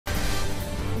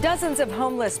Dozens of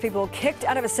homeless people kicked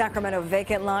out of a Sacramento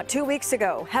vacant lot 2 weeks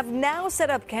ago have now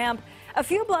set up camp a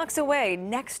few blocks away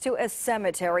next to a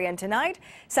cemetery. And tonight,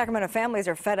 Sacramento families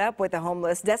are fed up with the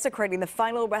homeless desecrating the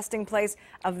final resting place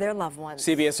of their loved ones.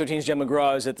 CBS 13's Jen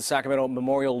McGraw is at the Sacramento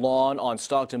Memorial Lawn on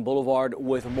Stockton Boulevard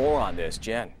with more on this.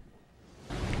 Jen.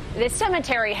 This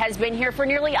cemetery has been here for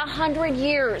nearly 100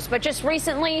 years, but just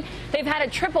recently they've had to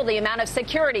triple the amount of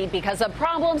security because of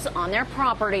problems on their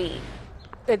property.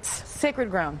 It's sacred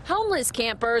ground. Homeless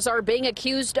campers are being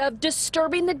accused of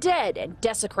disturbing the dead and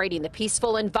desecrating the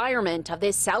peaceful environment of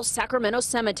this South Sacramento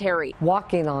cemetery.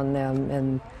 Walking on them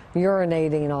and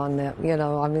urinating on them,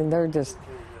 I mean, they're just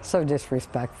so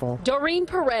disrespectful. Doreen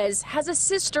Perez has a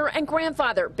sister and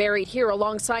grandfather buried here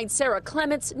alongside Sarah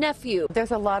Clement's nephew.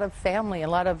 There's a lot of family, a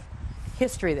lot of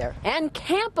history there. And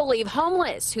can't believe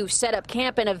homeless who set up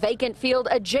camp in a vacant field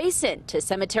adjacent to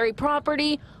cemetery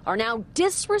property are now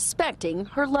disrespecting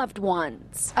her loved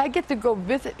ones. I get to go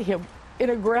visit him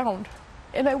in a ground,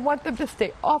 and I want them to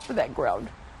stay off of that ground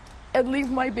and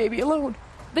leave my baby alone.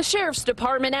 The sheriff's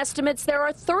department estimates there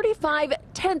are 35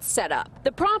 tents set up.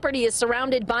 The property is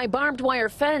surrounded by barbed wire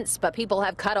fence, but people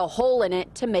have cut a hole in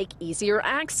it to make easier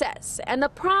access. And the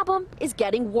problem is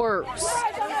getting worse.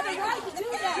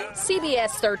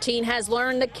 CBS 13 has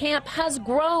learned the camp has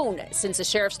grown since the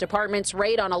sheriff's department's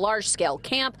raid on a large-scale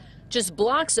camp just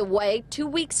blocks away 2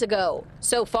 weeks ago.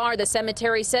 So far, the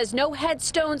cemetery says no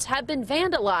headstones have been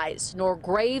vandalized nor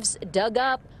graves dug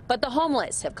up, but the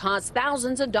homeless have caused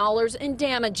thousands of dollars in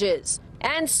damages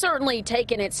and certainly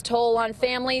taken its toll on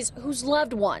families whose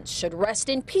loved ones should rest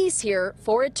in peace here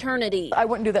for eternity. I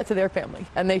wouldn't do that to their family,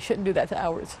 and they shouldn't do that to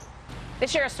ours. The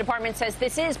sheriff's department says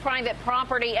this is private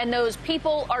property and those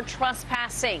people are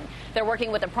trespassing. They're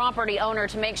working with the property owner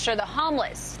to make sure the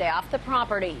homeless stay off the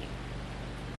property.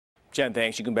 Jen,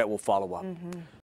 thanks. You can bet we'll follow up.